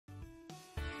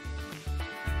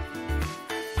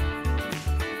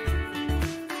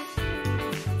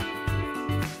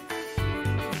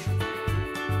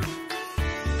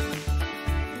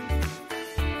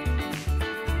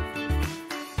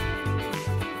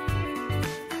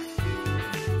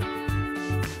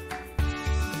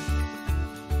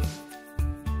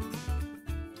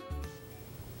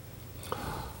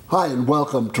Hi and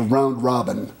welcome to Round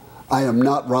Robin. I am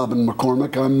not Robin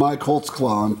McCormick, I'm Mike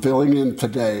Holtzclaw. I'm filling in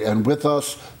today, and with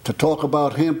us to talk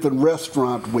about Hampton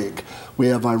Restaurant Week, we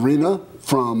have Irina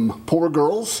from Poor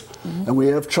Girls, and we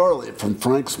have Charlie from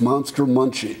Frank's Monster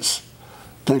Munchies.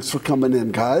 Thanks for coming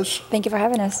in, guys. Thank you for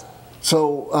having us.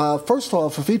 So first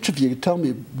off, if each of you could tell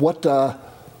me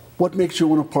what makes you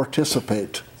want to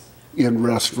participate in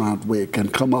Restaurant Week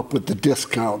and come up with the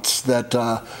discounts that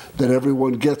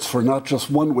everyone gets for not just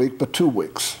 1 week, but 2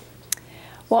 weeks?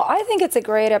 Well, I think it's a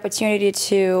great opportunity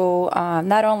to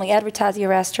not only advertise your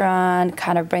restaurant,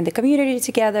 kind of bring the community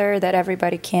together, that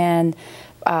everybody can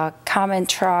come and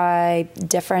try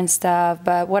different stuff.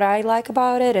 But what I like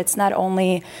about it, it's not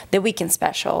only the weekend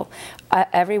special.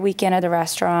 Every weekend at the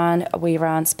restaurant, we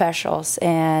run specials,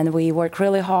 and we work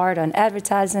really hard on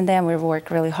advertising them. We work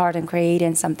really hard on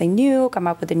creating something new, come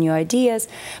up with the new ideas.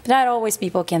 But not always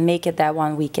people can make it that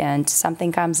one weekend.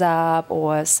 Something comes up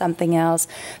or something else.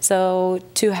 So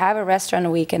to have a restaurant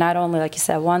week, and not only, like you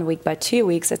said, 1 week, but 2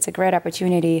 weeks, it's a great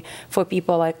opportunity for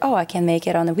people like, oh, I can make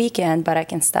it on the weekend, but I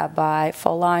can stop by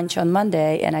for lunch on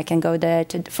Monday, and I can go there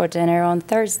for dinner on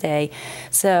Thursday.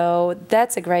 So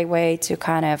that's a great way to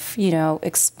kind of,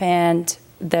 expand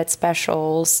that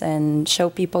specials and show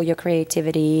people your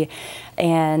creativity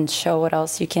and show what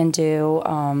else you can do.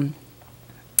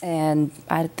 And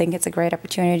I think it's a great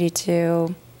opportunity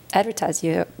to advertise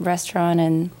your restaurant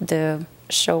and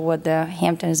show what the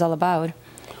Hampton is all about.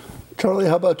 Charlie,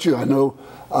 how about you? I know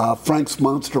Frank's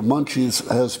Monster Munchies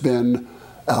has been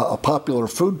a popular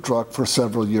food truck for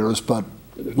several years, but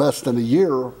less than a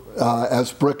year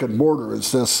as brick and mortar.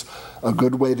 Is this a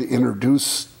good way to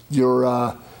introduce your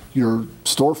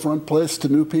storefront place to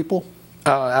new people?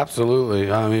 Absolutely.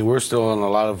 I mean, we're still in a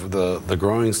lot of the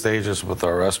growing stages with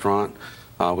our restaurant.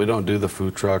 We don't do the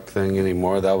food truck thing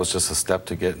anymore. That was just a step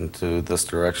to get into this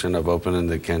direction of opening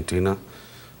the cantina.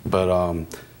 But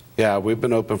yeah, we've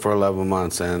been open for 11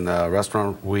 months, and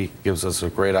Restaurant Week gives us a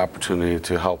great opportunity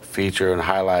to help feature and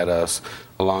highlight us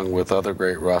along with other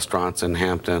great restaurants in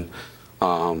Hampton.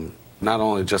 Not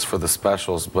only just for the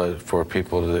specials, but for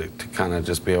people to kind of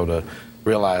just be able to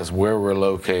realize where we're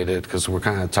located, because we're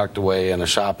kind of tucked away in a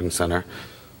shopping center,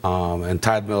 in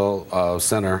Tide Mill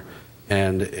Center,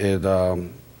 and this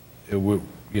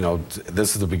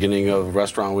is the beginning of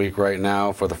Restaurant Week right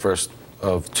now for the first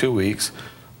of 2 weeks,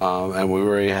 and we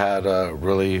already had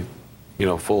really,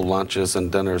 full lunches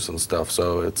and dinners and stuff,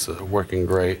 so it's working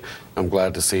great. I'm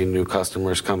glad to see new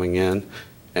customers coming in,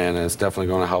 and it's definitely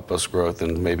going to help us growth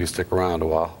and maybe stick around a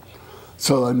while.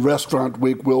 So in Restaurant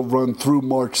Week, we'll run through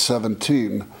March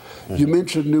 17. You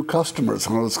mentioned new customers,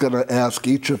 and I was going to ask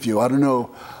each of you, I don't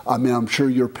know, I mean, I'm sure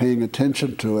you're paying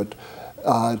attention to it.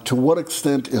 To what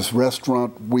extent is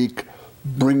Restaurant Week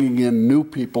bringing in new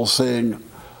people saying,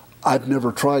 I've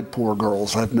never tried Poor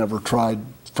Girls, I've never tried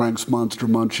Frank's Monster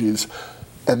Munchies,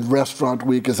 and Restaurant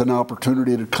Week is an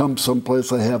opportunity to come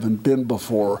someplace I haven't been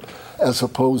before, as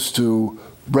opposed to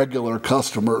regular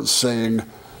customers saying,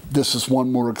 this is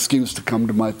one more excuse to come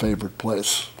to my favorite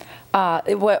place?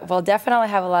 We'll definitely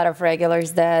have a lot of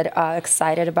regulars that are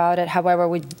excited about it. However,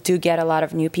 we do get a lot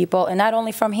of new people, and not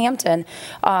only from Hampton.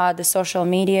 The social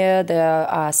media,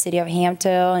 the city of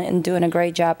Hampton, and doing a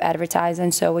great job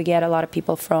advertising. So we get a lot of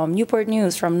people from Newport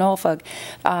News, from Norfolk,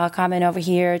 coming over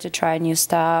here to try new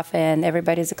stuff, and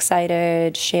everybody's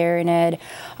excited, sharing it,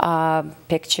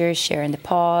 pictures, sharing the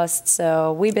posts.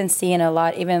 So we've been seeing a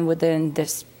lot, even within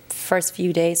this first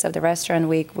few days of the Restaurant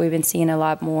Week, we've been seeing a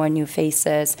lot more new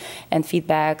faces and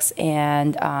feedbacks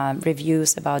and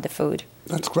reviews about the food.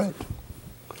 That's great.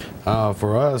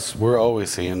 For us, we're always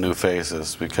seeing new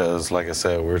faces because, like I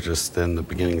said, we're just in the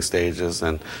beginning stages,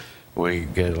 and we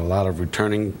get a lot of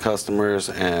returning customers,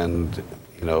 and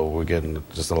we're getting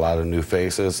just a lot of new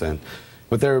faces. And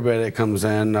with everybody that comes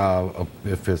in,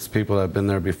 if it's people that have been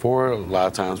there before, a lot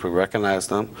of times we recognize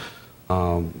them,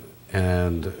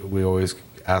 and we always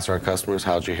ask our customers,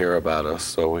 how'd you hear about us,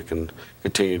 so we can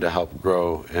continue to help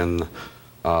grow and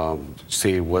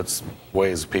see what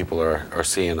ways people are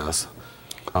seeing us.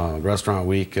 Restaurant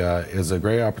Week is a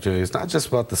great opportunity. It's not just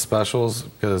about the specials,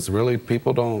 because really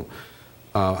people don't,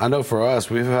 I know for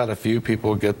us, we've had a few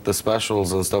people get the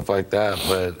specials and stuff like that,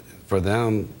 but for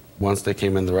them, once they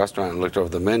came in the restaurant and looked over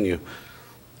the menu,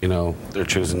 they're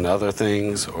choosing other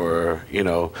things, or,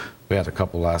 we had a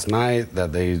couple last night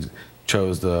that they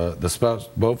chose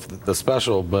both the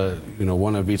special, but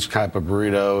one of each type of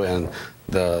burrito and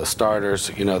the starters,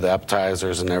 the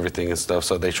appetizers and everything and stuff.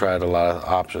 So they tried a lot of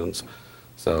options.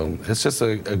 So it's just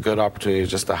a good opportunity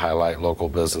just to highlight local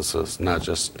businesses, not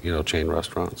just chain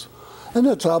restaurants. And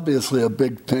that's obviously a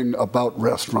big thing about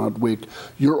Restaurant Week.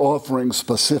 You're offering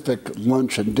specific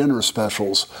lunch and dinner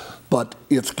specials, but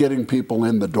it's getting people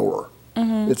in the door.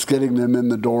 It's getting them in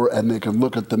the door, and they can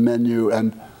look at the menu,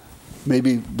 and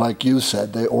maybe, like you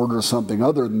said, they order something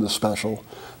other than the special.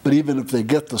 But even if they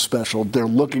get the special, they're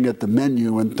looking at the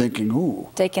menu and thinking, ooh,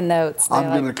 taking notes. I'm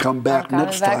going to come back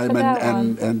next time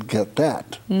and get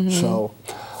that. So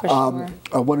Sure.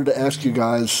 I wanted to ask you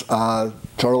guys,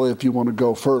 Charlie, if you want to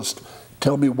go first,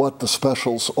 tell me what the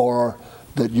specials are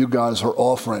that you guys are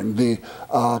offering. The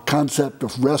concept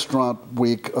of Restaurant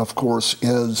Week, of course,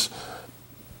 is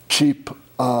cheap,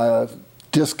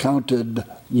 discounted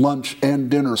lunch and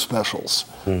dinner specials.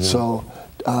 So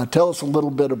tell us a little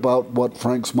bit about what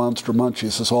Frank's Monster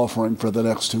Munchies is offering for the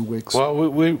next 2 weeks. Well,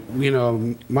 we you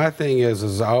know, my thing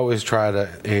is I always try to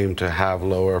aim to have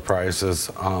lower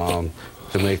prices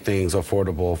to make things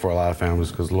affordable for a lot of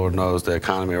families, because Lord knows the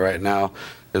economy right now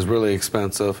is really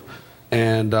expensive.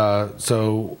 And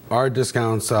so our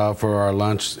discounts for our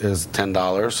lunch is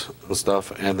 $10 and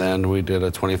stuff, and then we did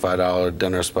a $25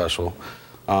 dinner special.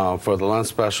 For the lunch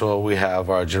special, we have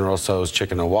our General Tso's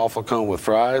chicken and waffle cone with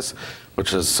fries,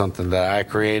 which is something that I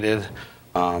created.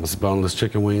 It's boneless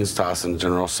chicken wings tossed in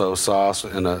General Tso sauce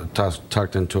and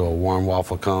tucked into a warm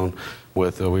waffle cone.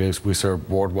 With we serve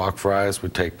boardwalk fries. We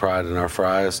take pride in our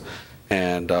fries,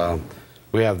 and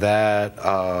we have that.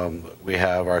 We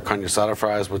have our carne asada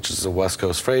fries, which is a West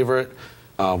Coast favorite.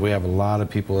 We have a lot of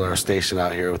people that are stationed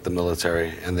out here with the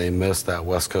military, and they miss that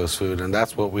West Coast food, and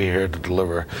that's what we're here to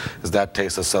deliver, is that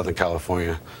taste of Southern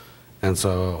California. And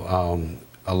so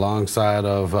alongside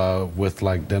of, with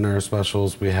like dinner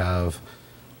specials, we have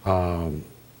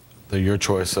your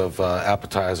choice of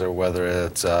appetizer, whether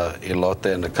it's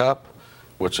elote in the cup,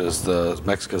 which is the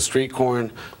Mexican street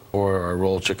corn, or our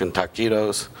rolled chicken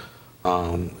taquitos.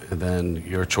 And then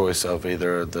your choice of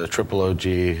either the Triple OG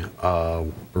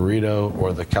burrito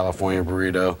or the California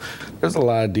burrito. There's a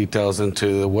lot of details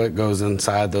into what goes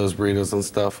inside those burritos and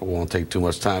stuff. It won't take too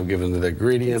much time given the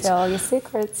ingredients. Tell all your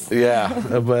secrets. Yeah,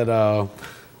 but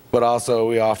also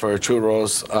we offer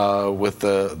churros with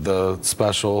the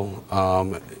special,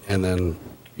 and then,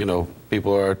 you know,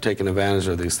 people are taking advantage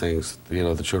of these things. You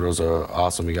know, the churros are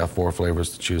awesome. You got 4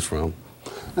 flavors to choose from.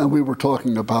 And we were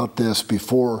talking about this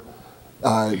before.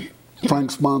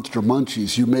 Frank's Monster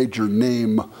Munchies, you made your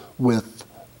name with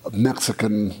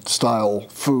Mexican-style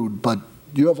food, but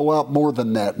you have a lot more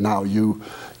than that now. You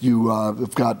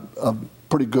have got a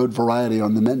pretty good variety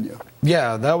on the menu.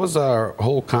 Yeah, that was our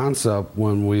whole concept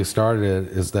when we started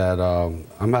it, is that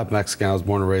I'm half Mexican. I was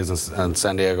born and raised in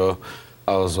San Diego.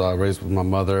 I was raised with my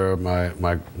mother.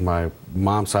 My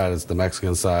mom's side is the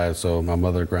Mexican side, so my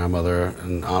mother, grandmother,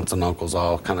 and aunts and uncles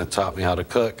all kind of taught me how to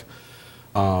cook.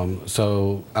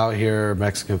 So out here,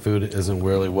 Mexican food isn't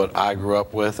really what I grew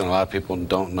up with, and a lot of people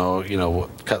don't know, you know,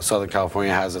 Southern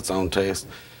California has its own taste.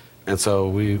 And so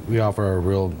we offer a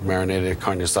real marinated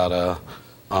carne asada.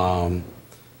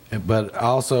 But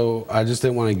also, I just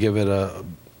didn't want to give it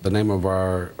the name of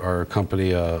our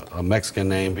company a Mexican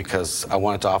name, because I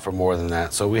wanted to offer more than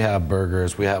that. So we have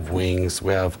burgers, we have wings,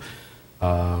 we have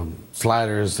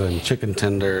sliders and chicken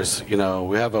tenders. You know,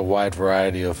 we have a wide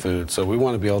variety of food, so we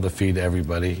want to be able to feed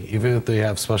everybody. Even if they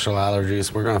have special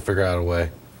allergies, we're going to figure out a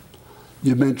way.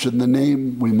 You mentioned the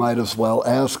name. We might as well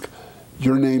ask.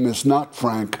 Your name is not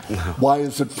Frank. No. Why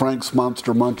is it Frank's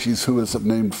Monster Munchies? Who is it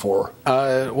named for?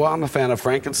 Well, I'm a fan of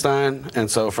Frankenstein, and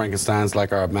so Frankenstein's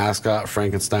like our mascot,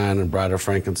 Frankenstein and Bride of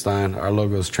Frankenstein. Our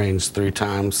logo's changed 3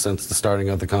 times since the starting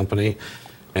of the company.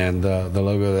 And the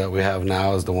logo that we have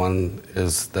now is the one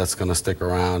that's going to stick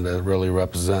around. It really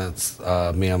represents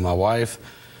me and my wife.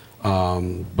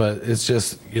 But it's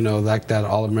just, you know, like that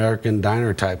all-American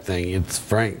diner type thing. It's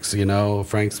Frank's, you know,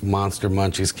 Frank's Monster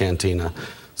Munchies Cantina.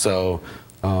 So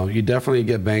you definitely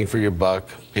get bang for your buck.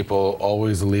 People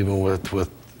always leaving with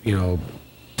you know,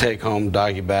 take-home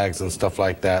doggy bags and stuff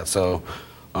like that. So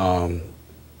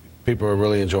people are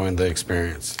really enjoying the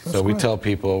experience. That's so we tell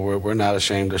people, we're not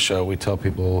ashamed to show. We tell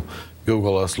people,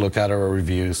 Google us, look at our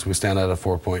reviews. We stand at a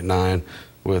 4.9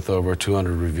 with over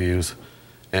 200 reviews.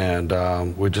 And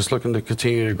we're just looking to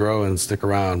continue to grow and stick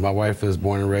around. My wife is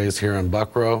born and raised here in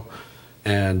Buckrow,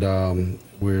 and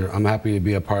I'm happy to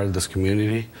be a part of this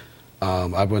community.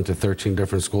 I've went to 13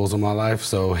 different schools in my life,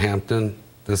 so Hampton,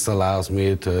 this allows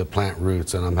me to plant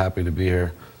roots, and I'm happy to be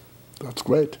here. That's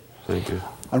great. Thank you.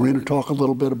 Irina, talk a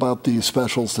little bit about the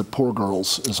specials that Poor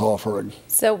Girls is offering.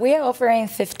 So we are offering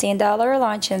 $15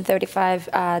 lunch and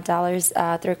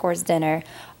 $35 three-course dinner.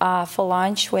 For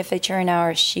lunch, we're featuring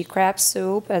our she crab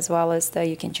soup, as well as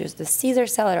you can choose the Caesar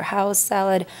salad or house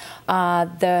salad.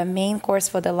 The main course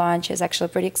for the lunch is actually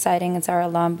pretty exciting. It's our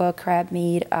lumbo crab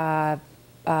meat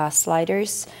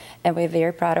sliders, and we're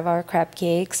very proud of our crab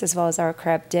cakes, as well as our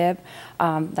crab dip.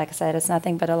 Like I said, it's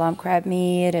nothing but a lump crab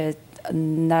meat. It's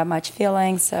not much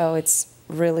filling, so it's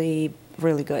really,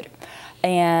 really good.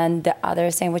 And the other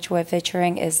sandwich we're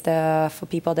featuring is for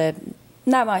people that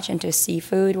not much into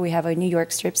seafood. We have a New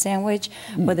York strip sandwich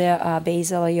with a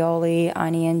basil aioli,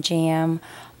 onion jam,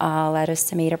 lettuce,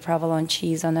 tomato, provolone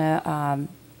cheese on a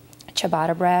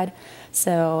ciabatta bread.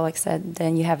 So, like I said,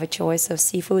 then you have a choice of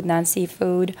seafood,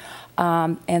 non-seafood,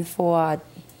 and for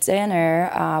dinner,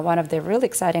 one of the really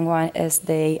exciting one is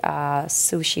the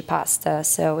sushi pasta.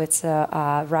 So it's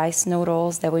rice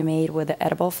noodles that we made with the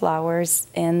edible flours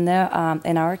in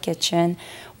our kitchen,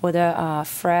 with a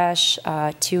fresh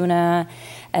tuna,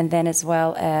 and then as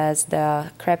well as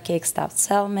the crab cake stuffed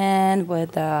salmon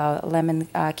with lemon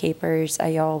capers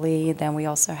aioli. Then we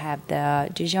also have the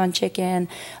Dijon chicken.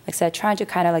 Like I said, trying to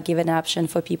kind of like give an option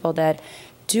for people that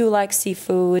do like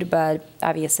seafood, but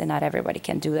obviously not everybody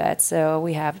can do that. So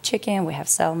we have chicken, we have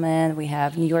salmon, we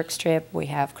have New York strip, we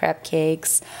have crab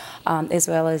cakes, as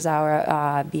well as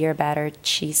our beer battered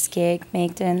cheesecake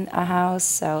made in a house.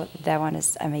 So that one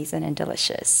is amazing and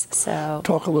delicious. So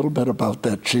talk a little bit about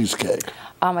that cheesecake.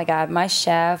 Oh my God, my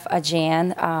chef,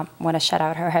 Jan, want to shout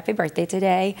out her happy birthday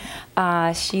today.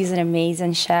 She's an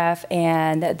amazing chef,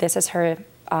 and this is her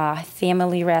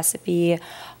family recipe.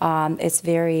 It's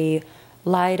very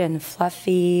light and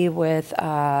fluffy with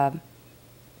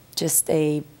just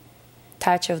a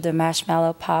touch of the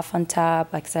marshmallow puff on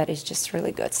top. Like I said, it's just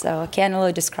really good. So I can't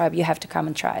really describe. You have to come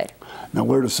and try it. Now,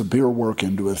 where does the beer work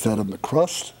into it? Is that in the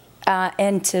crust?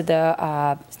 Into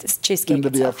the cheesecake into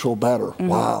itself. The actual batter. Mm-hmm.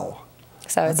 Wow.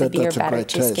 So it's a beer batter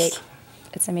cheesecake.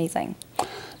 It's amazing.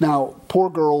 Now, Poor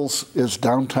Girls is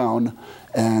downtown,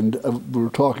 and we were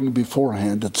talking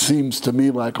beforehand. It seems to me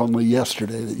like only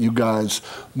yesterday that you guys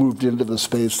moved into the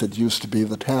space that used to be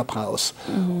the Tap House.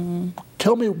 Mm-hmm.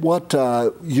 Tell me what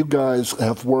you guys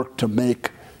have worked to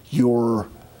make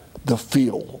the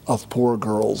feel of Poor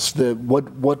Girls.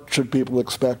 What should people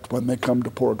expect when they come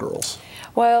to Poor Girls?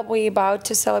 Well, we're about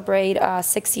to celebrate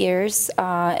 6 years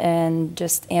and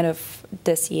just end of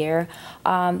this year.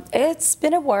 It's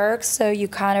been a work, so you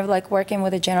kind of like working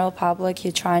with the general public.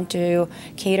 You're trying to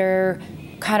cater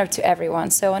kind of to everyone.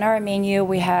 So on our menu,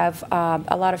 we have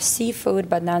a lot of seafood,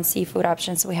 but non-seafood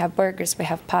options. We have burgers, we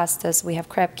have pastas, we have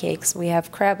crab cakes, we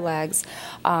have crab legs,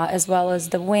 as well as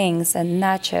the wings and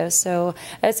nachos. So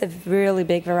it's a really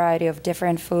big variety of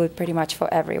different food, pretty much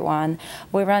for everyone.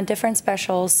 We run different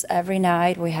specials every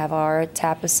night. We have our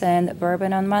tapas and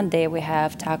bourbon on Monday. We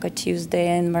have Taco Tuesday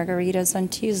and margaritas on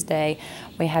Tuesday.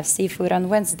 We have seafood on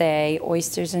Wednesday,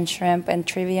 oysters and shrimp and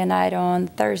trivia night on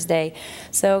Thursday.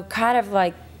 So kind of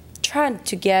like trying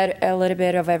to get a little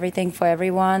bit of everything for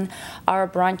everyone. Our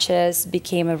brunches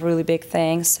became a really big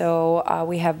thing. So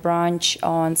we have brunch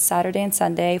on Saturday and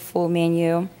Sunday, full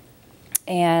menu.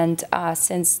 And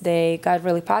since they got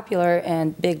really popular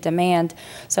and big demand,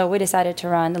 so we decided to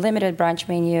run a limited brunch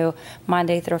menu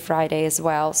Monday through Friday as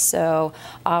well. So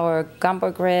our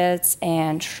gumbo grits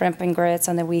and shrimp and grits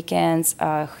on the weekends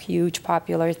are a huge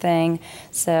popular thing.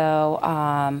 So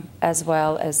as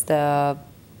well as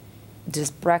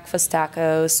just breakfast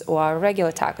tacos or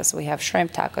regular tacos. We have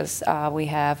shrimp tacos. We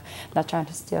have, not trying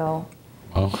to steal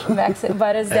Mexican,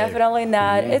 but it's definitely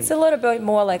not. It's a little bit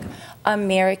more like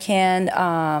American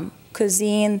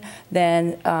cuisine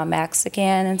than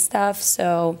Mexican and stuff.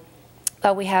 So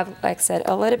we have, like I said,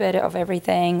 a little bit of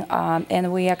everything,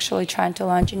 and we actually trying to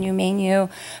launch a new menu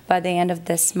by the end of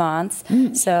this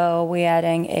month. So we're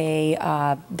adding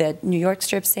the New York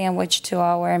strip sandwich to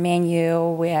our menu.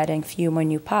 We're adding a few more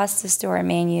new pastas to our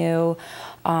menu,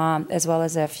 as well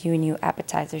as a few new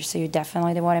appetizers. So you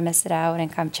definitely don't want to miss it out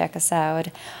and come check us out.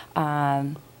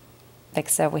 Like I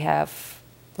said, we have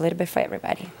a little bit for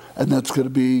everybody. And that's going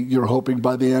to be, you're hoping,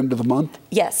 by the end of the month?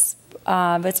 Yes.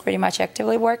 It's pretty much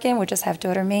actively working. We just have to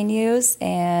order menus,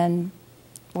 and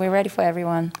we're ready for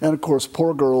everyone. And of course,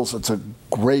 Poor Girls, it's a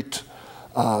great,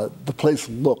 the place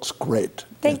looks great.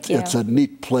 Thank you. It's a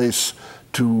neat place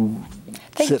to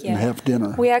sit and have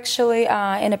dinner? We actually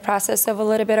in the process of a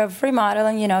little bit of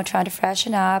remodeling, trying to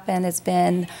freshen up, and it's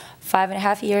been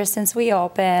 5.5 years since we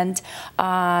opened.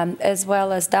 As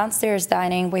well as downstairs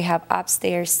dining, we have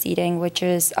upstairs seating, which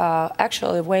is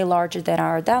actually way larger than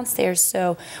our downstairs.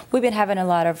 So we've been having a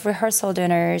lot of rehearsal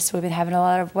dinners. We've been having a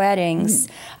lot of weddings,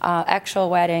 actual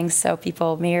weddings. So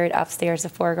people married upstairs, the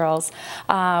 4 girls.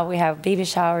 We have baby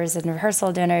showers and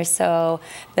rehearsal dinners. So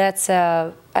that's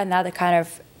another kind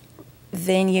of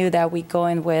venue that we go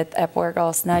in with at Four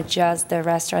Girls, not just the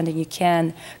restaurant that you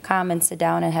can come and sit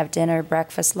down and have dinner,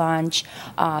 breakfast, lunch,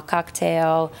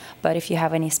 cocktail, but if you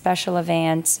have any special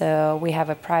events, we have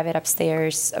a private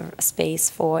upstairs space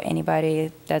for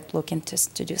anybody that's looking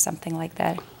to do something like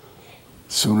that.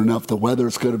 Soon enough, the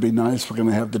weather's going to be nice. We're going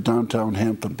to have the downtown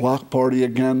Hampton block party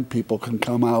again. People can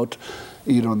come out,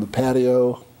 eat on the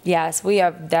patio. Yes, we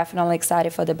are definitely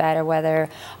excited for the better weather.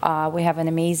 We have an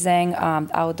amazing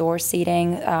outdoor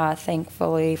seating,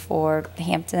 thankfully for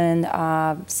Hampton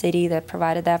City that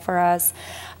provided that for us.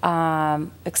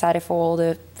 Excited for all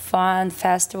the fun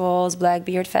festivals.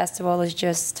 Blackbeard Festival is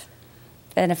just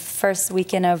in the first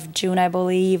weekend of June, I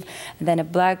believe. And then the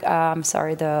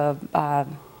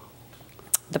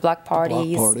block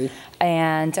parties,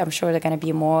 and I'm sure there's going to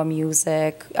be more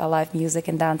music, live music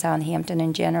in downtown Hampton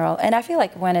in general. And I feel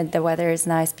like when the weather is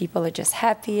nice, people are just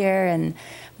happier and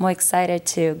more excited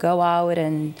to go out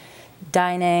and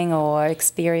dining or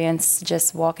experience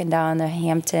just walking down the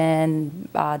Hampton,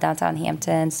 downtown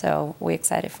Hampton. So we're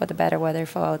excited for the better weather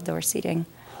for outdoor seating.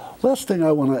 Last thing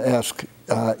I want to ask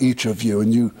each of you,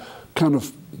 and you kind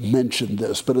of mentioned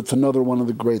this, but it's another one of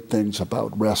the great things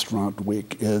about Restaurant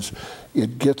Week is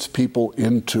it gets people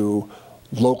into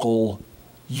local,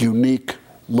 unique,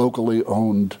 locally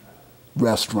owned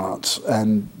restaurants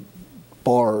and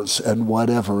bars and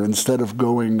whatever, instead of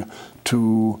going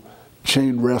to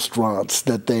chain restaurants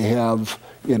that they have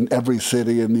in every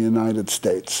city in the United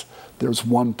States. There's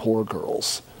one Poor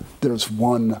Girls. There's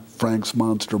one Frank's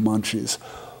Monster Munchies.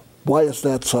 Why is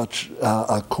that such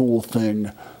a cool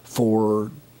thing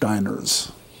for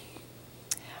diners?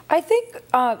 I think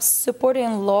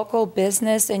supporting local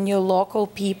business and your local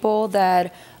people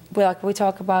that, like we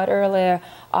talked about earlier,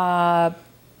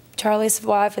 Charlie's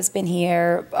wife has been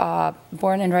here,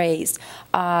 born and raised.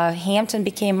 Hampton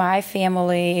became my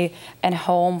family and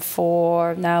home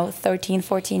for now 13,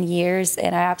 14 years,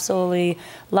 and I absolutely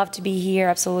love to be here,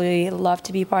 absolutely love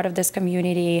to be part of this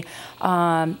community.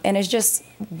 And it's just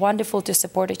wonderful to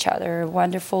support each other,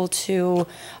 wonderful to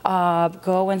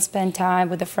go and spend time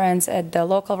with the friends at the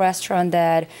local restaurant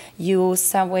that you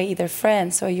some way either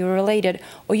friends or you're related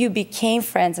or you became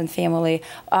friends and family.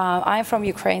 I'm from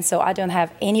Ukraine, so I don't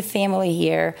have any family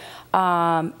here.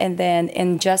 And then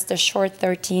in just a short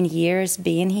 13 years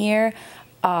being here,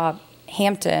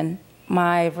 Hampton,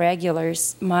 my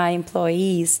regulars, my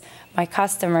employees, my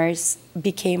customers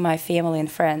became my family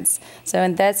and friends. So,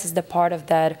 and that's the part of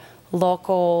that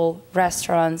local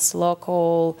restaurants,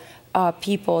 local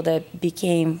people that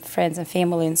became friends and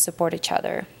family and support each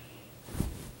other.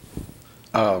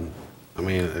 I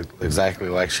mean, exactly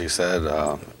like she said,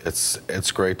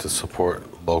 it's great to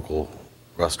support local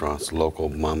restaurants, local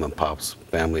mom and pops,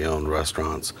 family-owned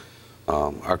restaurants.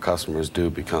 Our customers do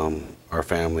become our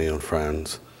family and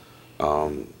friends.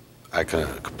 I can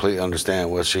completely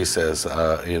understand what she says,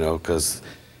 you know, because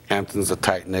Hampton's a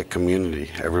tight-knit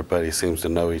community. Everybody seems to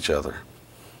know each other.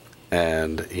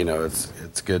 And, you know,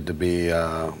 it's good to be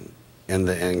in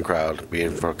the in crowd,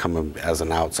 coming as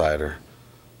an outsider.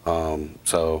 And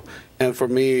for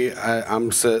me,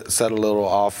 I'm set a little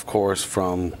off course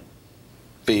from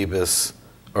Phoebus,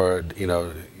 or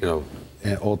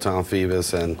Old Town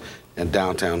Phoebus and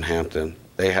downtown Hampton.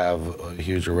 They have a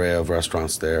huge array of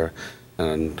restaurants there,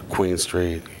 and Queen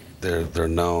Street, they're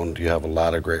known. You have a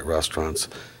lot of great restaurants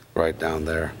right down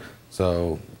there.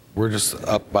 So we're just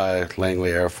up by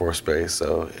Langley Air Force Base.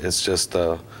 So it's just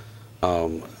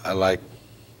I like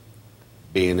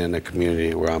being in a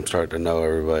community where I'm starting to know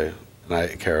everybody, and I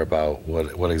care about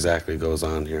what exactly goes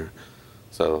on here.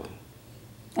 So.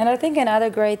 And I think another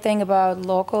great thing about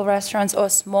local restaurants or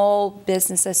small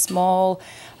businesses, small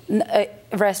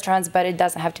restaurants, but it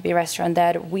doesn't have to be a restaurant,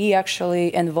 that we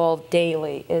actually involve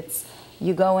daily. It's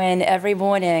you go in every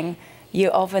morning, you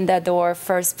open that door,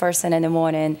 first person in the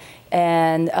morning,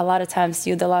 and a lot of times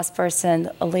you're the last person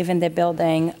leaving the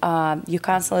building. You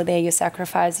constantly there, you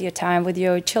sacrifice your time with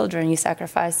your children, you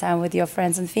sacrifice time with your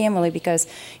friends and family because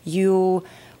you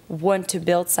want to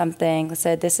build something.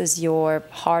 So this is your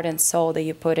heart and soul that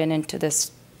you put into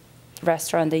this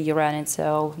restaurant that you run. And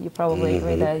so you probably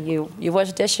agree that you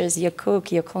wash dishes, you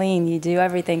cook, you clean, you do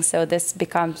everything. So this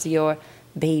becomes your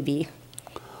baby.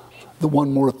 The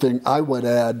one more thing I would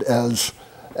add as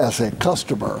a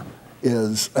customer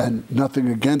is, and nothing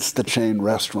against the chain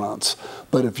restaurants,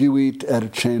 but if you eat at a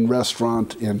chain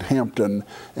restaurant in Hampton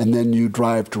and then you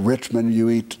drive to Richmond, you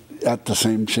eat at the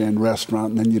same chain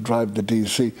restaurant, and then you drive to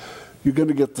DC, you're going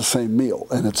to get the same meal.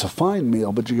 And it's a fine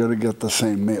meal, but you're going to get the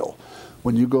same meal.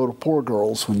 When you go to Poor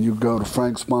Girls, when you go to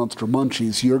Frank's Monster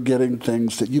Munchies, you're getting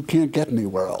things that you can't get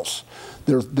anywhere else.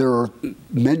 There are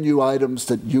menu items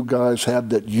that you guys have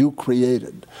that you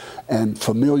created, and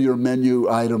familiar menu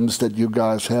items that you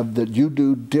guys have that you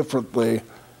do differently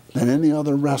than any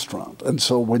other restaurant. And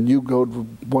so when you go to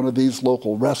one of these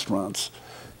local restaurants,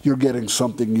 you're getting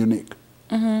something unique.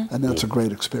 Mm-hmm. And that's a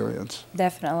great experience.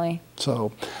 Definitely.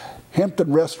 So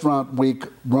Hampton Restaurant Week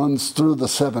runs through the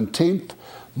 17th.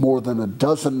 More than a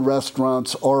dozen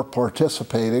restaurants are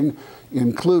participating,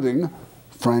 including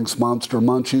Frank's Monster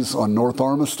Munchies on North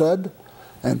Armistead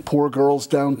and Poor Girls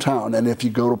downtown. And if you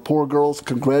go to Poor Girls,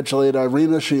 congratulate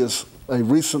Irina. She is a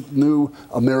recent new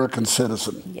American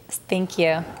citizen. Yes, thank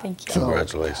you. Thank you.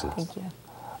 Congratulations. Thank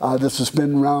you. This has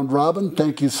been Round Robin.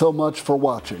 Thank you so much for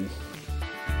watching.